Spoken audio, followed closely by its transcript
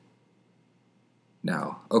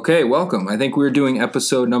now. Okay, welcome. I think we're doing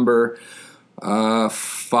episode number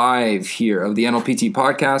 5 here of the NLPT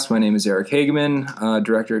podcast. My name is Eric Hageman,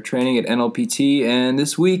 Director of Training at NLPT, and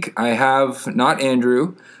this week I have not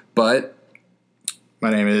Andrew, but...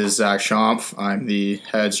 My name is Zach Shomphe. I'm the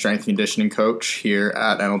head strength conditioning coach here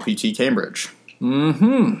at NLPT Cambridge.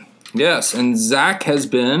 Yes, and Zach has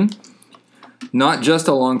been not just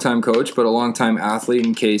a longtime coach, but a longtime athlete.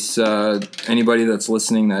 In case anybody that's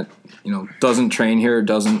listening that doesn't train here,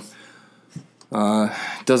 doesn't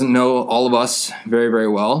know all of us very, very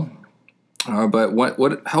well.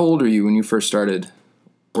 But how old were you when you first started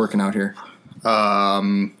working out here?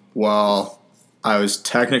 Well, I was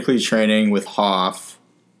technically training with Shomphe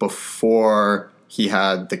before he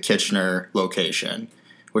had the Kitchener location,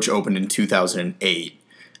 which opened in 2008.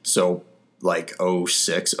 So like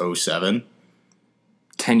 06, 07.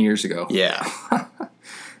 10 years ago. Yeah.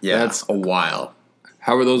 Yeah, that's a while.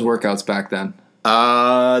 How were those workouts back then?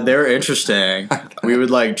 They were interesting. We would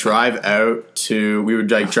drive down.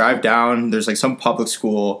 There's some public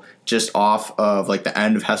school just off of the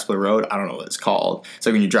end of Hespeler Road. I don't know what it's called. It's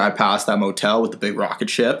when you drive past that motel with the big rocket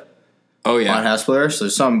ship. Oh yeah. On Hespeler. So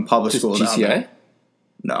there's some public school GCA? down there.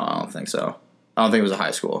 No, I don't think so. I don't think it was a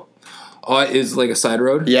high school. Oh, it's like a side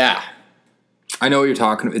road? Yeah. I know what you're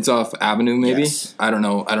talking about. It's off Avenue, maybe? Yes. I don't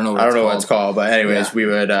know what it's called. But anyways, Yeah. we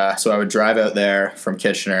would. So I would drive out there from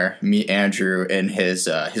Kitchener, meet Andrew in his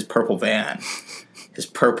purple van. His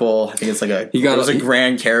purple, I think it's it was a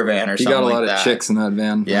Grand Caravan or something like that. He got a lot of chicks in that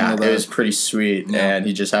van. Yeah, it was pretty sweet. Yeah. And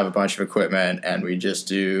he'd just have a bunch of equipment, and we'd just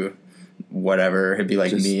do whatever. It'd be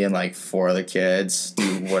me and 4 other kids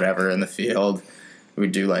do whatever in the field.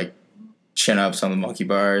 We'd do chin-ups on the monkey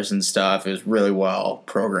bars and stuff. It was really well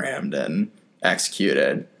programmed and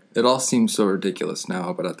executed. It all seems so ridiculous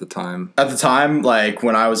now, but at the time,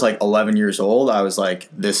 when I was 11 years old, I was like,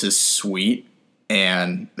 this is sweet,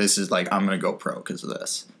 and this is I'm gonna go pro because of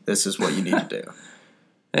this. This is what you need to do.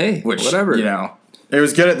 Hey, whatever. It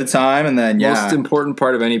was good at the time, and then most important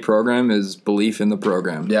part of any program is belief in the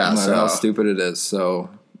program. Yeah, no matter how stupid it is. So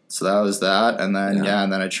that was that, and then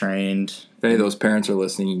and then I trained. If any of those parents are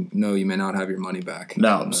listeing, you may not have your money back.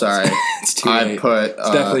 No, I'm sorry. It's too late. It's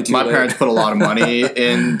definitely too late. My parents put a lot of money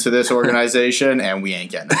into this organization, and we ain't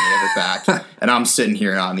getting any of it back. And I'm sitting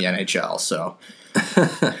here on the NHL, so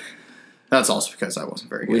that's also because I wasn't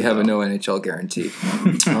very good. We have a no NHL guarantee.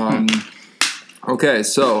 Okay,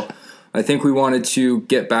 so I think we wanted to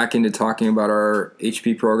get back into talking about our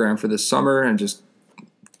HP program for this summer and just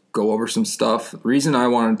go over some stuff. The reason I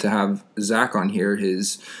wanted to have Zach on here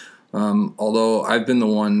is... although I've been the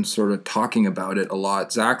one sort of talking about it a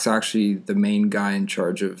lot, Zach's actually the main guy in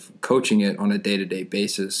charge of coaching it on a day-to-day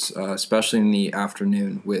basis, especially in the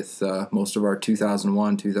afternoon with most of our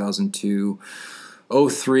 2001, 2002,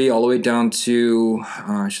 03, all the way down to,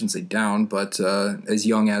 I shouldn't say down, but as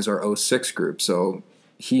young as our 06 group. So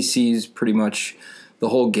he sees pretty much the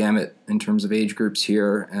whole gamut in terms of age groups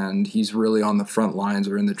here, and he's really on the front lines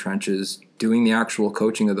or in the trenches doing the actual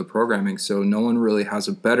coaching of the programming, so no one really has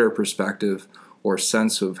a better perspective or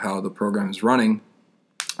sense of how the program is running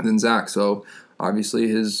than Zach. So obviously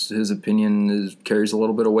his opinion carries a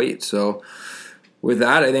little bit of weight. So with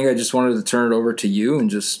that, I think I just wanted to turn it over to you and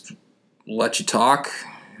just let you talk.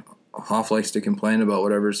 Hoff likes to complain about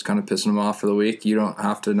whatever's kind of pissing him off for the week. You don't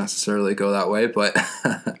have to necessarily go that way, but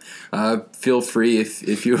feel free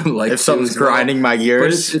if you would like. If something's grinding my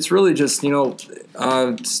gears, but it's really just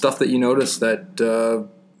stuff that you notice that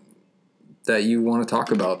you want to talk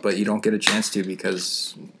about, but you don't get a chance to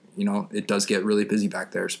because it does get really busy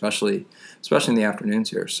back there, especially in the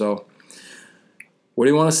afternoons here. So, what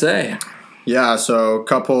do you want to say? Yeah, so a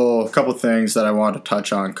couple things that I want to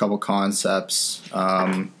touch on, a couple concepts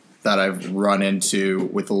that I've run into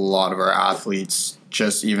with a lot of our athletes,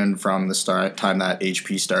 just even from the time that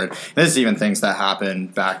HP started. And this is even things that happen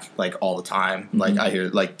back all the time. Mm-hmm. I hear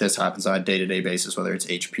this happens on a day-to-day basis, whether it's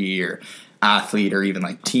HP or athlete or even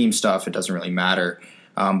team stuff. It doesn't really matter.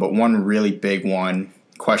 But one really big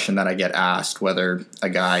question that I get asked, whether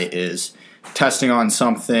a guy is testing on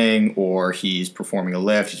something or he's performing a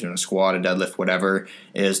lift, he's doing a squat, a deadlift, whatever,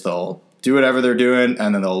 is they'll do whatever they're doing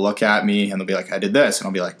and then they'll look at me and they'll be like, I did this. And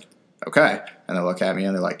I'll be like, okay. And they'll look at me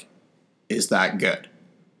and they're like, is that good?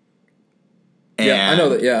 And, I know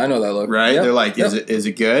that. Yeah, I know that look. Right? Yep. They're like, is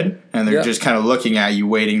it good? And they're just kind of looking at you,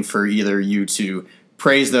 waiting for either you to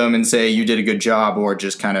praise them and say you did a good job or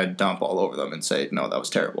just kind of dump all over them and say, no, that was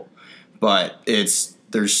terrible. But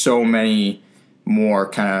there's so many more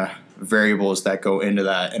kind of variables that go into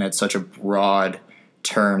that, and it's such a broad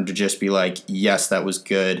term to just be like, yes, that was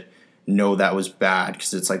good, no, that was bad,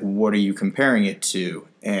 because it's what are you comparing it to?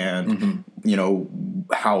 and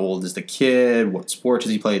how old is the kid, what sport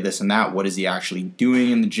does he play, this and that, what is he actually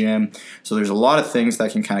doing in the gym. So there's a lot of things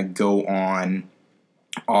that can kind of go on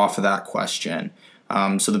off of that question.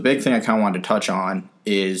 So the big thing I kind of wanted to touch on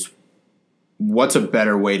is what's a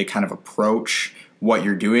better way to kind of approach what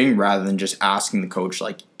you're doing rather than just asking the coach,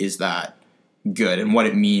 like, is that good, and what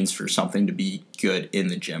it means for something to be good in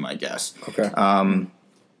the gym, I guess. Okay.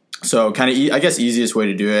 So kind of, I guess, easiest way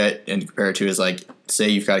to do it and to compare it to is, like, say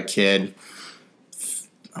you've got a kid,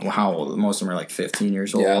 how old? Most of them are like 15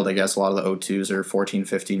 years old. Yeah. I guess a lot of the O2s are 14,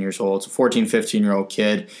 15 years old. So 14, 15-year-old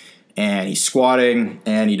kid, and he's squatting,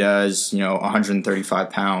 and he does,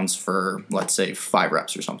 135 pounds for, let's say, 5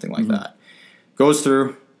 reps or something like that. Goes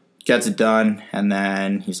through, gets it done, and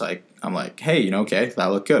then he's like, I'm like, hey, okay, that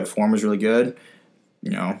looked good. Form was really good.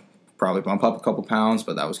 Probably bump up a couple pounds,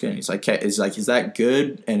 but that was good. And he's like, is that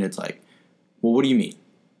good? And it's like, well, what do you mean?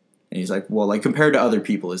 And he's like, well, like, compared to other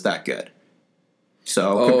people, is that good?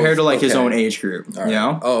 So compared to his own age group,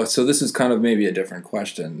 right. Oh, so this is kind of maybe a different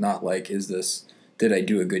question. Not like, did I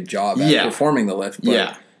do a good job at performing the lift?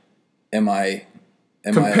 But am I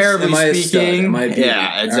comparably speaking? Am I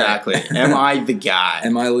yeah, exactly. Right. Am I the guy?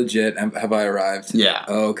 Am I legit? Have I arrived? Yeah.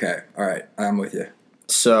 Oh, okay. All right. I'm with you.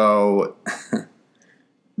 So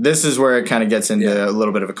this is where it kind of gets into a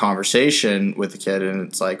little bit of a conversation with the kid, and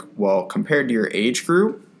it's like, well, compared to your age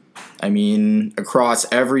group, I mean,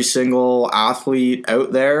 across every single athlete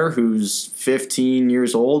out there who's 15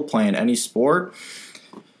 years old playing any sport,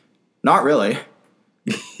 not really.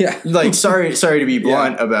 Yeah. Like, sorry to be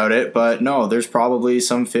blunt about it, but no, there's probably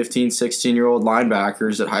some 15, 16-year-old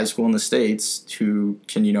linebackers at high school in the States who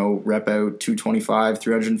can, rep out 225,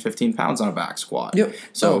 315 pounds on a back squat. Yep.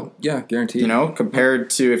 So, guaranteed. Compared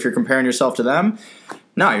to, if you're comparing yourself to them,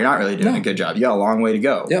 no, you're not really doing a good job. You got a long way to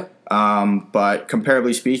go. Yep. But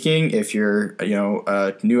comparably speaking, if you're,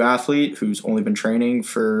 a new athlete who's only been training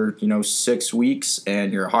for, 6 weeks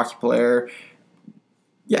and you're a hockey player,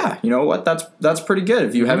 yeah, you know what? That's pretty good.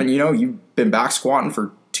 If you haven't, you've been back squatting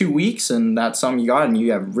for 2 weeks and that's something you got and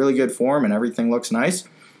you have really good form and everything looks nice.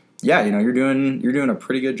 Yeah, you're doing a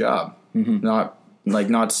pretty good job. Mm-hmm.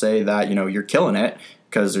 Not to say that, you're killing it,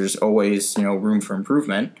 because there's always, room for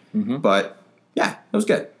improvement. Mm-hmm. But yeah, it was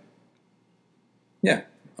good. Yeah,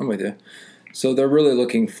 I'm with you. So they're really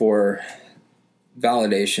looking for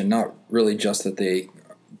validation, not really just that they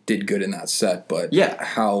did good in that set, but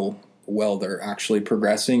how well they're actually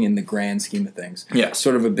progressing in the grand scheme of things. Yeah.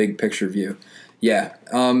 Sort of a big picture view. Yeah.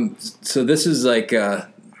 So this is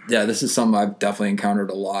this is something I've definitely encountered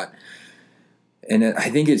a lot. And I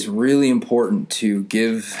think it's really important to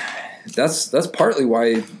give, that's partly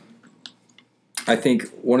why I think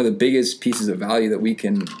one of the biggest pieces of value that we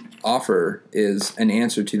can offer is an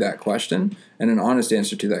answer to that question, and an honest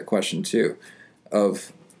answer to that question too,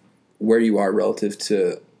 of where you are relative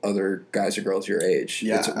to other guys or girls your age.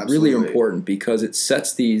 Yeah, it's absolutely. really important because it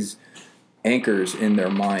sets these anchors in their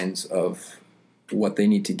minds of what they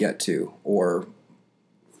need to get to, or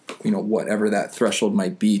whatever that threshold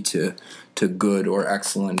might be to good or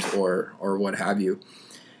excellent or what have you.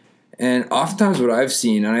 And oftentimes what I've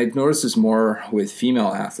seen, and I've noticed this more with female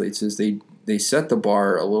athletes, is they set the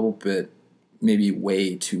bar a little bit maybe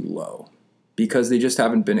way too low because they just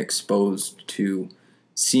haven't been exposed to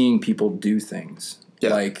seeing people do things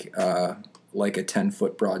like a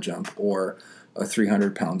 10-foot broad jump or a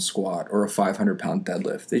 300-pound squat or a 500-pound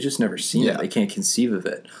deadlift. They just never seen it. They can't conceive of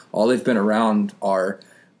it. All they've been around are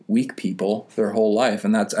weak people their whole life,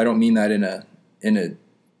 and I don't mean that in a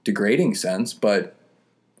degrading sense, but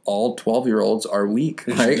all 12-year-olds are weak.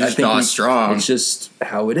 Right? Just not strong. It's just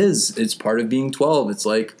how it is. It's part of being 12. It's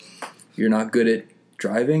like you're not good at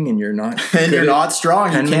driving, and you're not and you're not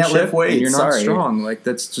strong. You can't lift weights. And you're not strong. Like,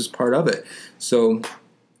 that's just part of it. So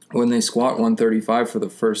when they squat 135 for the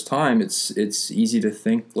first time, it's easy to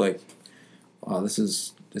think like, wow, this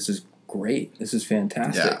is great. This is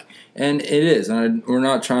fantastic. Yeah. And it is. And we're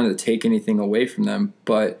not trying to take anything away from them,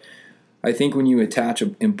 but I think when you attach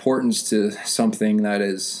importance to something that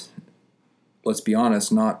is, let's be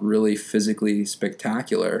honest, not really physically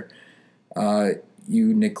spectacular,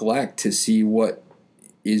 you neglect to see what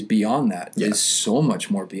is beyond that. Is so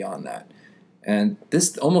much more beyond that. And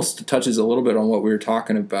this almost touches a little bit on what we were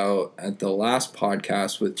talking about at the last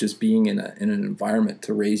podcast with just being in an environment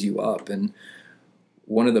to raise you up. And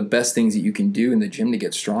one of the best things that you can do in the gym to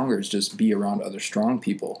get stronger is just be around other strong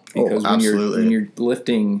people. Because when you're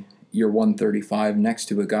lifting your 135 next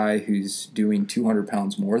to a guy who's doing 200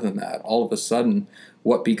 pounds more than that, all of a sudden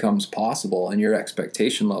what becomes possible and your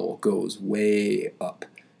expectation level goes way up.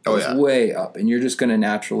 Way up. And you're just going to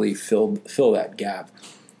naturally fill that gap.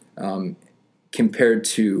 compared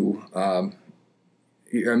to, I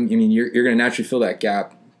mean, you're going to naturally fill that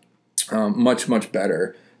gap much, much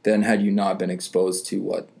better than had you not been exposed to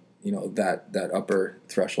what, that upper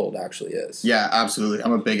threshold actually is. Yeah, absolutely.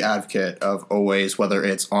 I'm a big advocate of always, whether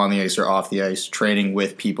it's on the ice or off the ice, training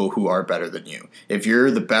with people who are better than you. If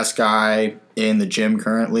you're the best guy in the gym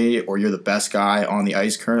currently, or you're the best guy on the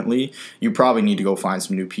ice currently, you probably need to go find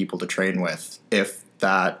some new people to train with if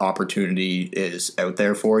that opportunity is out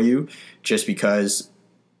there for you. Just because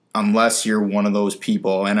unless you're one of those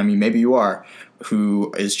people, and I mean, maybe you are,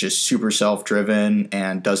 who is just super self-driven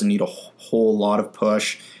and doesn't need a whole lot of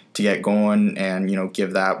push to get going and,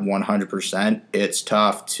 give that 100%, it's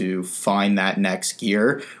tough to find that next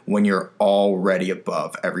gear when you're already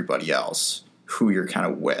above everybody else who you're kind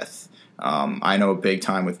of with. I know big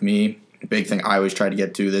time with me, a big thing I always try to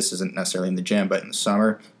get to, this isn't necessarily in the gym, but in the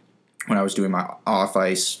summer, when I was doing my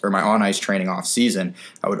off-ice or my on-ice training off-season,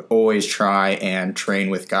 I would always try and train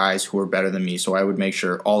with guys who were better than me. So I would make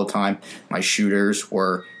sure all the time my shooters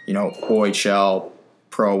were, OHL,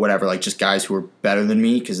 pro, whatever, like just guys who were better than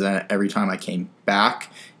me, because then every time I came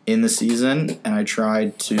back in the season and I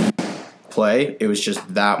tried to play, it was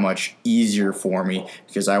just that much easier for me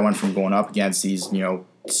because I went from going up against these,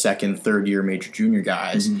 second, third year major junior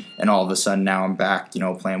guys, and all of a sudden now I'm back,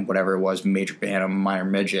 playing whatever it was, major bantam, minor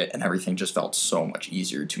midget, and everything just felt so much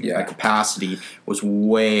easier to me. Yeah. My capacity was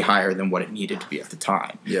way higher than what it needed to be at the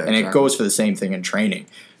time. Yeah, and exactly. It goes for the same thing in training.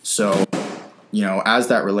 So, as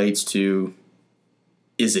that relates to,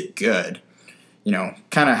 is it good?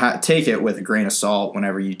 Kind of take it with a grain of salt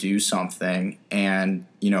whenever you do something. And,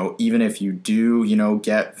 even if you do,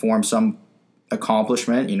 form some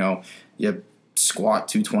accomplishment, you squat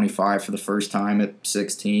 225 for the first time at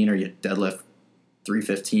 16, or you deadlift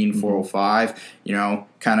 315, 405,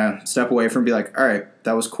 kind of step away from, be like, all right,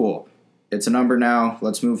 that was cool. It's a number now.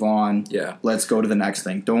 Let's move on. Yeah. Let's go to the next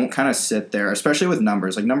thing. Don't kind of sit there, especially with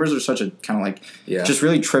numbers. Like, numbers are such a kind of like just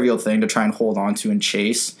really trivial thing to try and hold on to and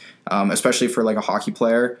chase, especially for like a hockey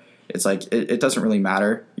player. It's like it doesn't really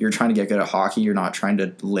matter. You're trying to get good at hockey. You're not trying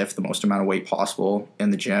to lift the most amount of weight possible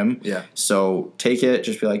in the gym. Yeah. So take it.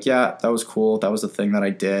 Just be like, yeah, that was cool. That was the thing that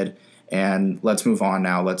I did. And let's move on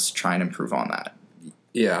now. Let's try and improve on that.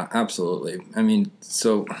 Yeah, absolutely. I mean,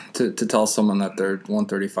 so to tell someone that their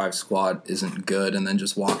 135 squat isn't good and then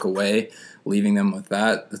just walk away, leaving them with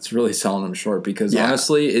that, it's really selling them short because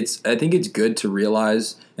honestly, I think it's good to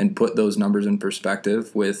realize and put those numbers in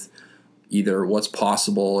perspective with either what's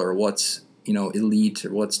possible or what's, elite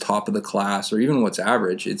or what's top of the class or even what's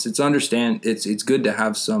average. It's good to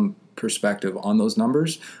have some perspective on those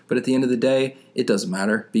numbers, but at the end of the day, it doesn't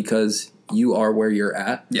matter because you are where you're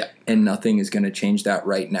at, and nothing is going to change that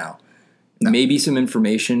right now. No. Maybe some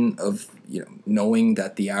information of knowing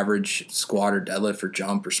that the average squat or deadlift or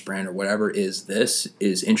jump or sprint or whatever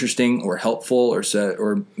is interesting or helpful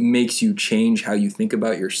or makes you change how you think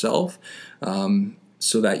about yourself,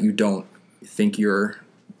 so that you don't think you're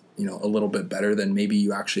a little bit better than maybe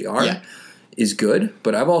you actually are. Is good.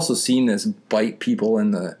 But I've also seen this bite people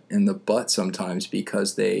in the butt sometimes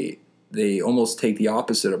because they almost take the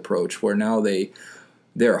opposite approach where now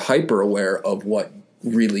they're hyper aware of what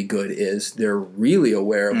really good is. They're really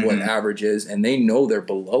aware of what average is, and they know they're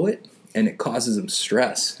below it, and it causes them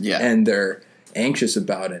stress. Yeah. And they're anxious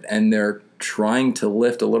about it, and they're trying to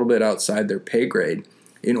lift a little bit outside their pay grade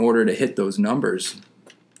in order to hit those numbers,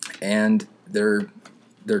 and they're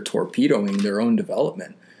torpedoing their own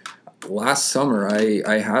development. Last summer,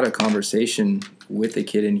 I had a conversation with a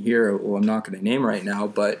kid in here, well, I'm not going to name right now,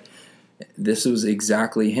 but this was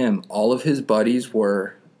exactly him. All of his buddies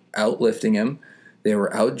were out lifting him. They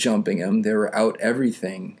were out jumping him. They were out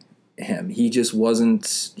everything him. He just wasn't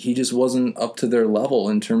up to their level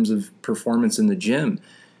in terms of performance in the gym.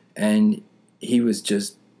 And he was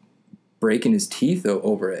just breaking his teeth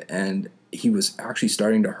over it. And he was actually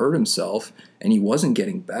starting to hurt himself, and he wasn't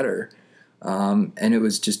getting better. And it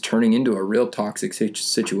was just turning into a real toxic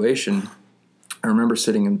situation. I remember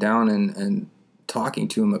sitting him down and talking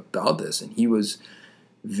to him about this, and he was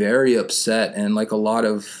very upset, and like a lot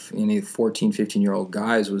of 14, 15-year-old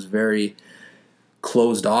guys, was very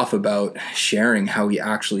closed off about sharing how he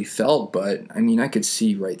actually felt. But I mean, I could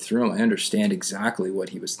see right through him. I understand exactly what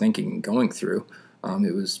he was thinking and going through.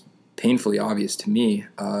 It was painfully obvious to me,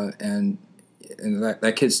 and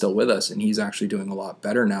that kid's still with us, and he's actually doing a lot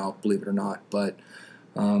better now, believe it or not. But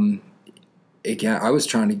again, I was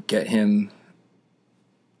trying to get him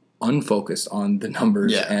unfocused on the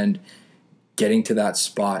numbers and getting to that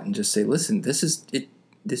spot and just say, listen, this is it.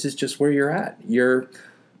 This is just where you're at. You're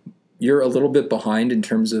a little bit behind in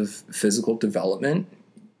terms of physical development.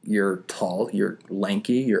 you're tall, you're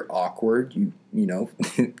lanky, you're awkward, you know,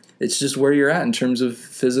 it's just where you're at in terms of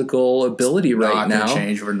physical ability right now. Not gonna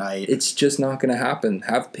change overnight. It's just not going to happen.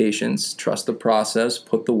 Have patience, trust the process,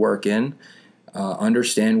 put the work in,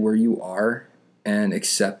 understand where you are, and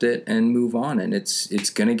accept it and move on. And it's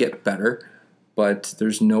going to get better, but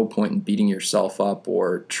there's no point in beating yourself up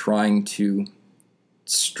or trying to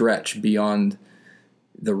stretch beyond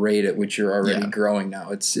the rate at which you're already growing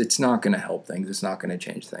now. It's not going to help things. It's not going to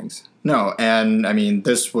change things. No, and I mean,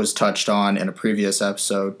 this was touched on in a previous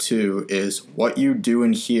episode too, is what you do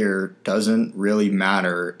in here doesn't really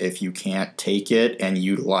matter if you can't take it and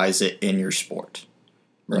utilize it in your sport.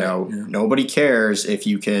 Right. Nobody cares if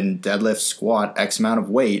you can deadlift, squat X amount of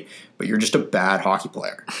weight, but you're just a bad hockey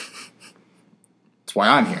player. That's why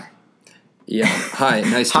I'm here. Yeah. Hi,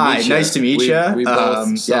 nice to meet you. Nice to meet you. We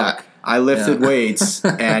both suck. Yeah. I lifted weights,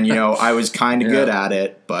 and I was kind of good at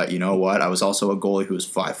it, but you know what? I was also a goalie who was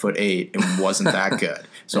 5'8" and wasn't that good.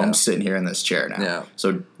 So I'm sitting here in this chair now. Yeah.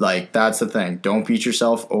 So that's the thing. Don't beat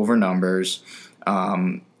yourself over numbers.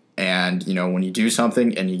 And when you do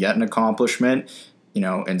something and you get an accomplishment,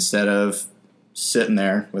 instead of sitting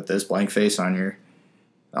there with this blank face on you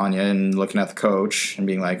and looking at the coach and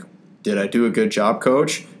being like, "Did I do a good job,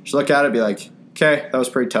 coach?" Just look at it and be like, "Okay, that was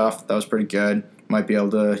pretty tough. That was pretty good. Might be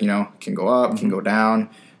able to, can go up, can go down,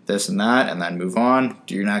 this and that, and then move on,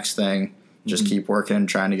 do your next thing. Just keep working and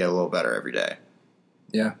trying to get a little better every day."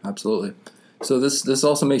 Yeah, absolutely. So this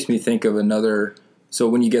also makes me think of another. So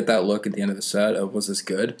when you get that look at the end of the set of was this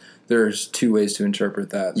good, there's two ways to interpret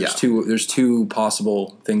that. There's two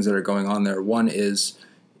possible things that are going on there. One is,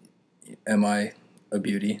 am I a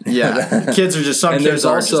beauty? Yeah, kids are just some. And kids there's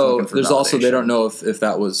are also they don't know if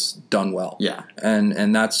that was done well. Yeah,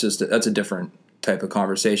 and that's a different type of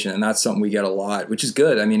conversation, and that's something we get a lot, which is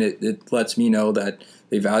good. I mean, it lets me know that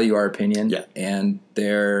they value our opinion, and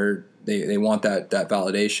they want that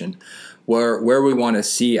validation. Where we want to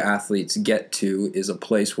see athletes get to is a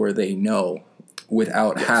place where they know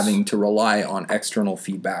without having to rely on external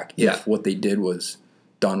feedback if what they did was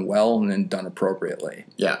done well and then done appropriately.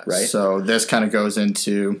 Yeah. Right. So this kind of goes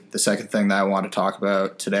into the second thing that I want to talk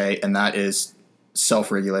about today, and that is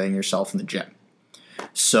self-regulating yourself in the gym.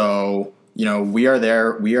 So we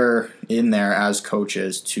are in there as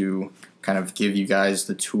coaches to kind of give you guys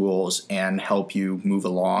the tools and help you move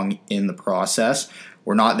along in the process.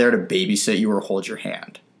 We're not there to babysit you or hold your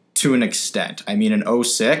hand to an extent. I mean, in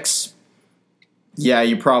 06,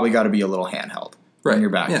 you probably got to be a little handheld when you're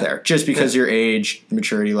back there, just because your age,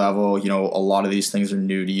 maturity level, a lot of these things are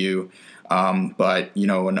new to you. But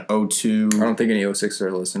in 02, I don't think any 06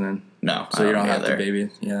 are listening. No, so you don't have to baby.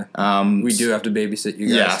 Yeah, we do have to babysit you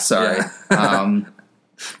guys. Yeah, sorry.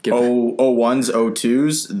 01s,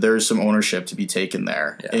 02s, there's some ownership to be taken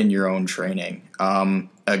there in your own training.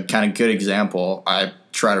 A kind of good example, I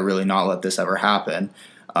try to really not let this ever happen,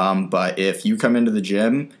 but if you come into the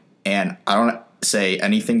gym and I don't say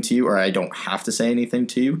anything to you or I don't have to say anything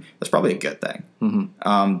to you, that's probably a good thing.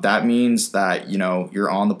 Mm-hmm. That means that,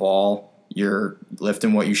 you're on the ball, you're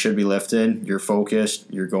lifting what you should be lifting, you're focused,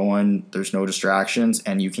 you're going, there's no distractions,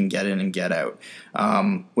 and you can get in and get out.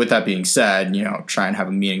 With that being said, try and have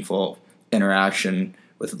a meaningful interaction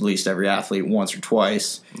with at least every athlete once or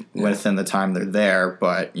twice within the time they're there.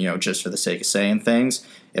 But, just for the sake of saying things,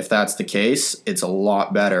 if that's the case, it's a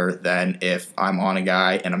lot better than if I'm on a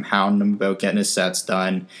guy and I'm hounding him about getting his sets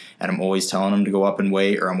done and I'm always telling him to go up in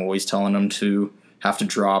weight or I'm always telling him to have to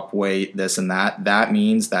drop weight, this and that. That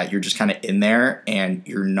means that you're just kind of in there and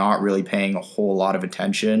you're not really paying a whole lot of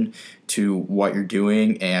attention to what you're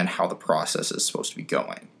doing and how the process is supposed to be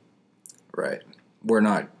going. Right. We're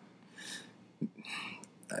not,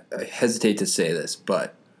 I hesitate to say this,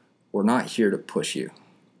 but we're not here to push you.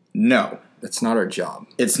 No. That's not our job.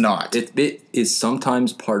 It's not. It is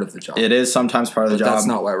sometimes part of the job. It is sometimes part of the job. That's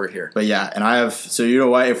not why we're here. But so you know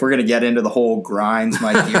what? If we're going to get into the whole grinds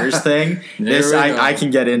my gears thing, I can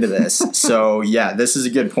get into this. So this is a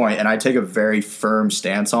good point. And I take a very firm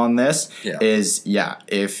stance on this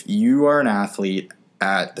if you are an athlete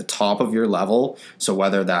at the top of your level, so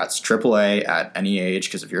whether that's AAA at any age,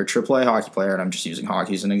 because if you're a AAA hockey player, and I'm just using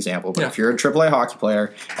hockey as an example, but if you're a AAA hockey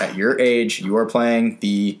player at your age, you are playing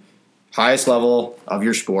the highest level of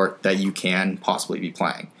your sport that you can possibly be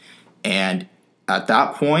playing. And at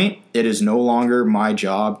that point, it is no longer my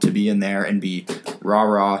job to be in there and be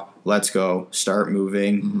rah, let's go, start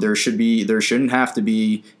moving. Mm-hmm. There shouldn't have to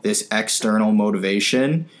be this external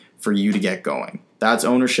motivation for you to get going. That's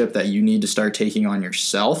ownership that you need to start taking on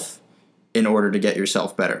yourself in order to get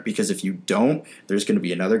yourself better. Because if you don't, there's going to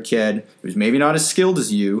be another kid who's maybe not as skilled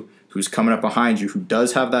as you, who's coming up behind you, who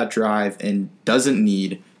does have that drive and doesn't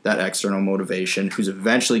need that external motivation, who's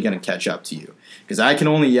eventually going to catch up to you. Because I can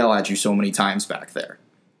only yell at you so many times back there.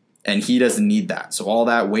 And he doesn't need that. So all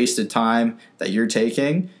that wasted time that you're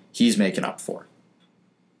taking, he's making up for.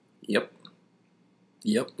 Yep.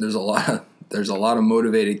 There's a lot of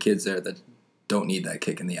motivated kids there that don't need that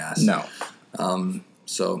kick in the ass. No.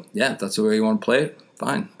 So yeah, if that's the way you want to play it,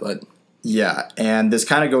 fine. But yeah, and this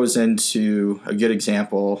kind of goes into a good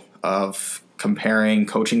example of comparing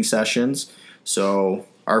coaching sessions. So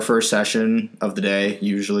our first session of the day,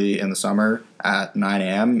 usually in the summer at 9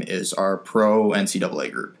 a.m., is our pro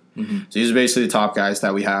NCAA group. Mm-hmm. So these are basically the top guys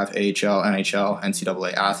that we have, AHL, NHL,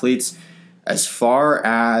 NCAA athletes. As far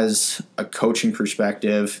as a coaching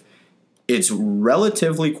perspective, it's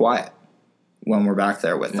relatively quiet when we're back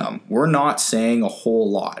there with them. We're not saying a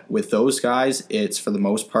whole lot. With those guys, it's for the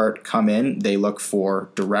most part come in, they look for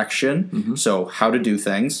direction, so how to do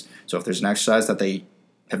things. So if there's an exercise that they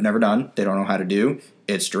have never done, they don't know how to do,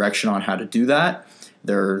 it's direction on how to do that.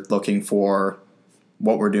 They're looking for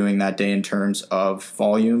what we're doing that day in terms of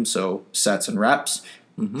volume, so sets and reps,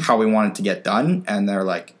 how we want it to get done, and they're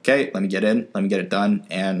like, okay, let me get in, let me get it done,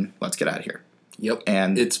 and let's get out of here. Yep.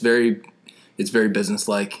 And it's very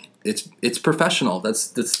business-like. It's professional. That's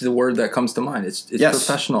the word that comes to mind. It's yes,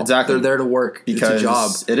 professional. Exactly. They're there to work. Because it's a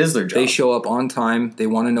job. It is their job. They show up on time. They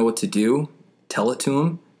want to know what to do. Tell it to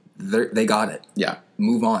them. They got it. Yeah.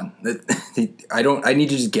 Move on. I need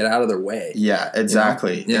to just get out of their way. Yeah,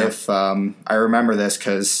 exactly. You know? Yeah. If I remember this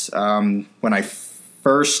because when I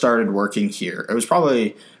first started working here, it was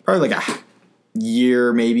probably like a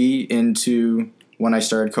year maybe into when I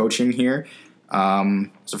started coaching here.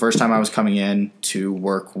 It's the first time I was coming in to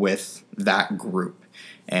work with that group.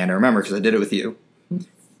 And I remember because I did it with you.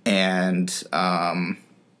 And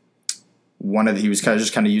he was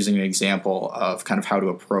kind of using an example of kind of how to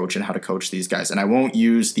approach and how to coach these guys. And I won't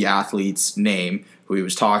use the athlete's name who he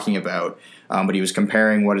was talking about, but he was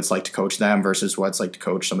comparing what it's like to coach them versus what it's like to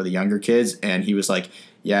coach some of the younger kids. And he was like,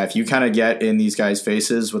 yeah, if you kind of get in these guys'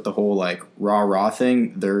 faces with the whole like rah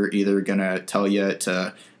thing, they're either going to tell you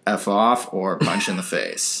to F off or punch in the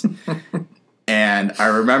face. And I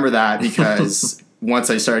remember that because once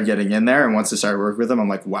I started getting in there and once I started working with them, I'm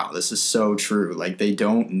like, wow, this is so true. Like, they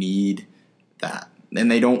don't need that and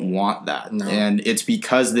they don't want that. No. And it's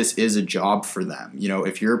because this is a job for them. You know,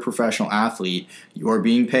 if you're a professional athlete, you're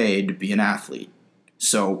being paid to be an athlete.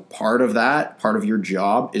 So part of your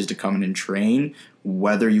job is to come in and train,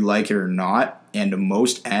 whether you like it or not. And to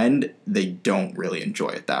most end, they don't really enjoy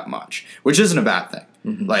it that much, which isn't a bad thing.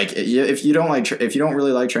 Mm-hmm. Like, if you don't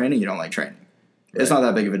really like training, you don't like training. Right. It's not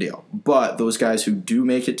that big of a deal. But those guys who do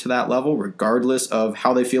make it to that level, regardless of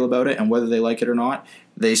how they feel about it and whether they like it or not,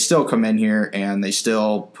 they still come in here and they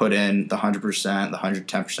still put in the 100%, the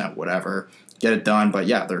 110%, whatever, get it done. But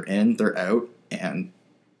yeah, they're in, they're out, and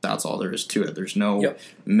that's all there is to it. There's no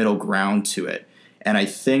middle ground to it. And I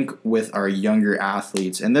think with our younger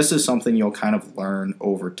athletes, and this is something you'll kind of learn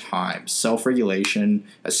over time, self-regulation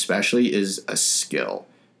especially is a skill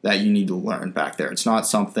that you need to learn back there. It's not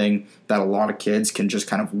something that a lot of kids can just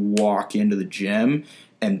kind of walk into the gym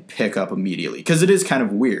and pick up immediately. Because it is kind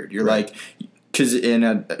of weird. You're right. Because in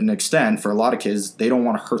an extent, for a lot of kids, they don't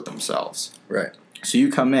want to hurt themselves. Right. So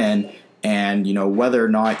you come in and, you know, whether or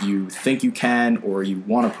not you think you can or you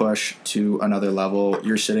want to push to another level,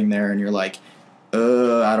 you're sitting there and you're like,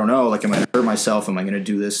 I don't know, like, am I going to hurt myself? Am I going to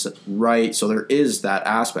do this right? So there is that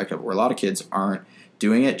aspect of it where a lot of kids aren't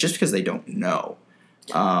doing it just because they don't know.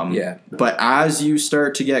 But as you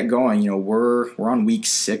start to get going, you know, we're on week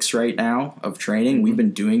 6 right now of training. Mm-hmm. We've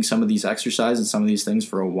been doing some of these exercises and some of these things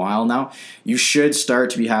for a while now. You should start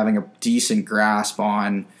to be having a decent grasp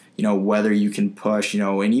on, you know, whether you can push, you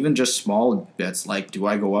know, and even just small bits like, do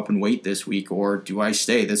I go up in weight this week or do I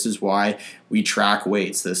stay? This is why we track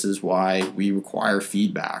weights. This is why we require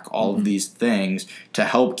feedback, all of these things to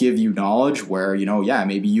help give you knowledge where, you know, yeah,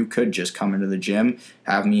 maybe you could just come into the gym,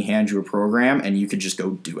 have me hand you a program, and you could just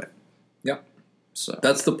go do it. Yep. So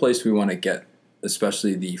that's the place we want to get,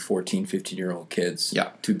 especially the 14, 15-year-old kids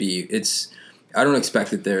to be. I don't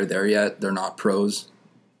expect that they're there yet. They're not pros.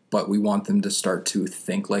 But we want them to start to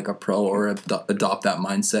think like a pro or adopt that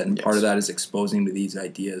mindset. And part of that is exposing to these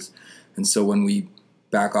ideas. And so when we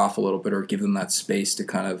back off a little bit or give them that space to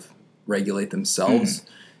kind of regulate themselves,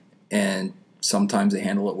 and sometimes they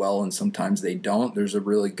handle it well and sometimes they don't, there's a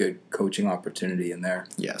really good coaching opportunity in there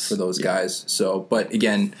for those guys. So, but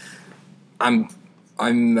again, I'm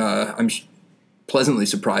pleasantly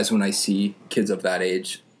surprised when I see kids of that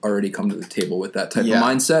age already come to the table with that type of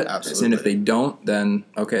mindset. Absolutely. And if they don't, then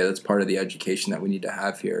okay, that's part of the education that we need to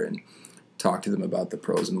have here. And talk to them about the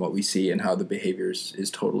pros and what we see and how the behaviors is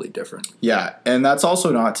totally different. Yeah, and that's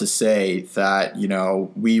also not to say that,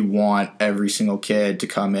 we want every single kid to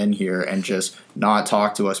come in here and just not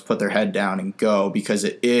talk to us, put their head down and go, because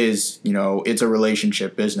it is, it's a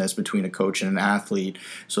relationship business between a coach and an athlete.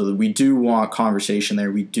 So that we do want conversation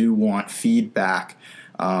there. We do want feedback,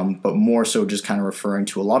 but more so just kind of referring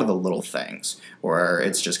to a lot of the little things where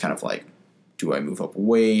it's just kind of like, do I move up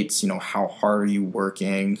weights? How hard are you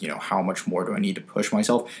working? How much more do I need to push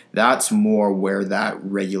myself? That's more where that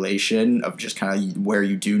regulation of just kind of where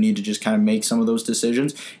you do need to just kind of make some of those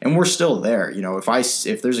decisions. And we're still there.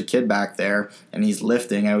 If there's a kid back there and he's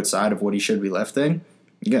lifting outside of what he should be lifting,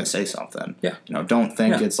 you're going to say something. Yeah. Don't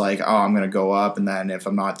think it's like, oh, I'm going to go up, and then if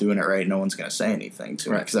I'm not doing it right, no one's going to say anything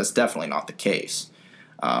to me, because that's definitely not the case.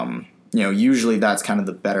 Usually that's kind of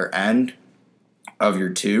the better end of your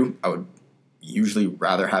two. I would usually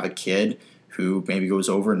rather have a kid who maybe goes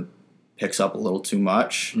over and picks up a little too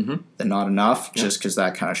much than not enough, just because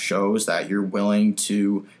that kind of shows that you're willing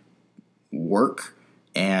to work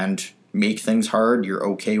and make things hard. You're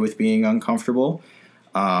okay with being uncomfortable.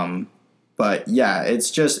 But yeah,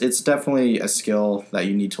 it's definitely a skill that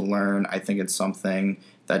you need to learn. I think it's something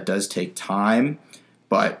that does take time,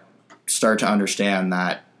 but start to understand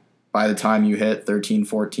that by the time you hit 13,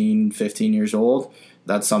 14, 15 years old,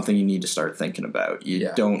 that's something you need to start thinking about. You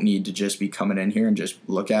don't need to just be coming in here and just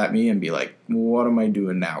look at me and be like, what am I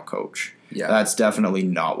doing now, coach? Yeah. That's definitely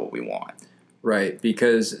not what we want. Right,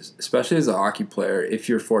 because especially as a hockey player, if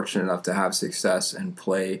you're fortunate enough to have success and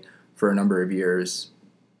play for a number of years,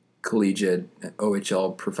 collegiate,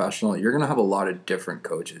 OHL, professional, you're going to have a lot of different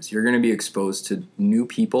coaches. You're going to be exposed to new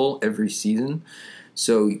people every season.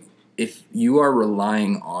 So if you are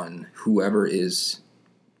relying on whoever is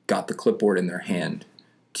got the clipboard in their hand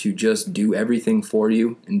to just do everything for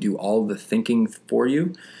you and do all the thinking for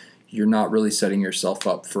you, you're not really setting yourself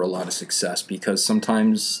up for a lot of success, because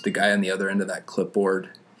sometimes the guy on the other end of that clipboard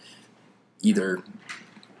either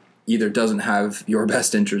doesn't have your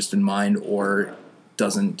best interest in mind or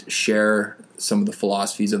doesn't share some of the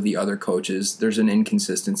philosophies of the other coaches. There's an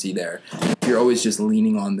inconsistency there. If you're always just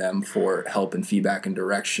leaning on them for help and feedback and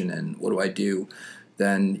direction and what do I do,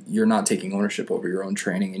 then you're not taking ownership over your own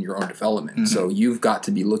training and your own development. Mm-hmm. So you've got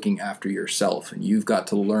to be looking after yourself, and you've got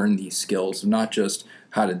to learn these skills, not just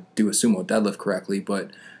how to do a sumo deadlift correctly, but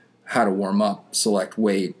how to warm up, select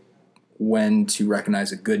weight, when to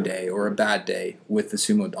recognize a good day or a bad day with the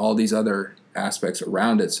sumo, all these other aspects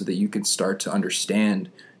around it, so that you can start to understand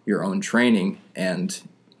your own training. And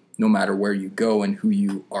no matter where you go and who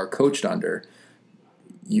you are coached under,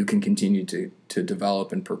 you can continue to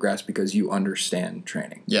develop and progress because you understand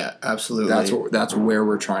training. Yeah, absolutely. That's where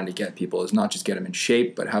we're trying to get people, is not just get them in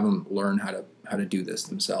shape, but have them learn how to do this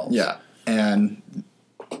themselves. Yeah, and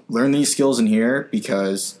learn these skills in here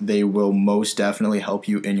because they will most definitely help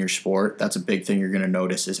you in your sport. That's a big thing you're going to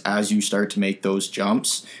notice, is as you start to make those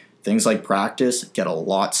jumps, things like practice get a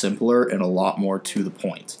lot simpler and a lot more to the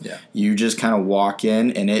point. Yeah. You just kind of walk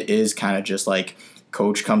in, and it is kind of just like,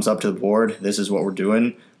 coach comes up to the board, this is what we're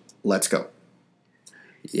doing, let's go.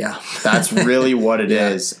 Yeah. That's really what it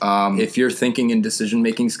is. If your thinking and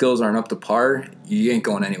decision-making skills aren't up to par, you ain't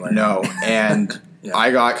going anywhere. No, and yeah.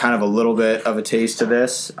 I got kind of a little bit of a taste of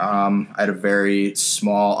this. I had a very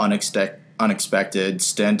small, unexpected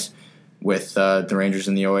stint with the Rangers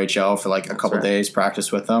in the OHL for like a couple days,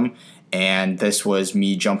 practice with them, and this was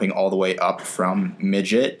me jumping all the way up from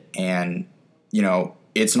midget, and,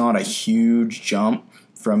 it's not a huge jump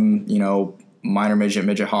from, minor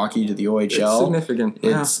midget hockey to the OHL. It's significant.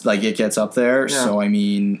 It's like it gets up there. Yeah. So, I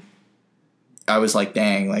mean, I was like,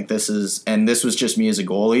 dang, like this was just me as a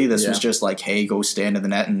goalie. This was just like, hey, go stand in the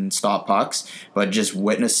net and stop pucks. But just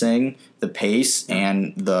witnessing the pace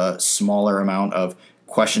and the smaller amount of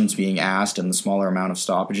questions being asked and the smaller amount of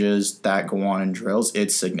stoppages that go on in drills,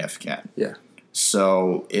 it's significant. Yeah.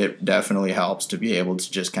 So it definitely helps to be able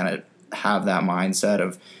to just kind of have that mindset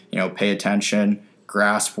of, pay attention,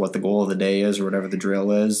 grasp what the goal of the day is or whatever the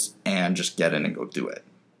drill is, and just get in and go do it,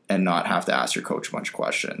 and not have to ask your coach a bunch of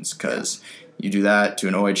questions, because you do that to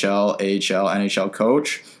an OHL, AHL, NHL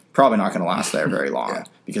coach, probably not going to last there very long,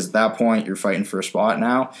 because at that point you're fighting for a spot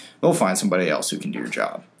now. They'll find somebody else who can do your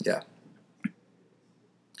job. Yeah.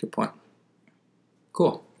 Good point.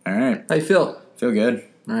 Cool. All right. How you feel? Feel good.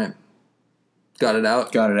 All right. Got it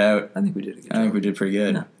out? Got it out. I think we did a good job. I think we did pretty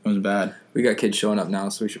good. Yeah. It wasn't bad. We got kids showing up now,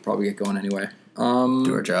 so we should probably get going anyway.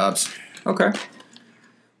 Do our jobs. Okay.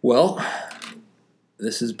 Well,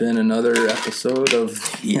 this has been another episode of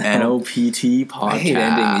the NOPT podcast. I hate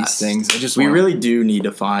ending these things. We really do need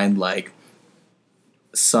to find like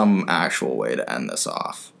some actual way to end this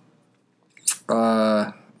off.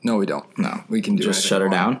 No, we don't. No. We can do Just anything shut her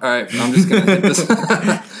we want. down? All right, I'm just going to hit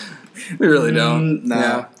this. We really don't.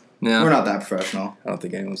 Nah. Yeah. We're not that professional. I don't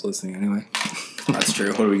think anyone's listening anyway. That's true.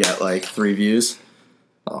 What do we get, like 3 views?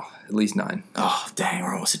 Oh, at least 9. Oh, dang,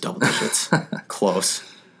 we're almost at double digits. Close.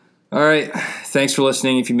 All right. Thanks for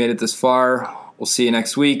listening. If you made it this far, we'll see you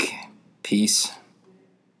next week. Peace.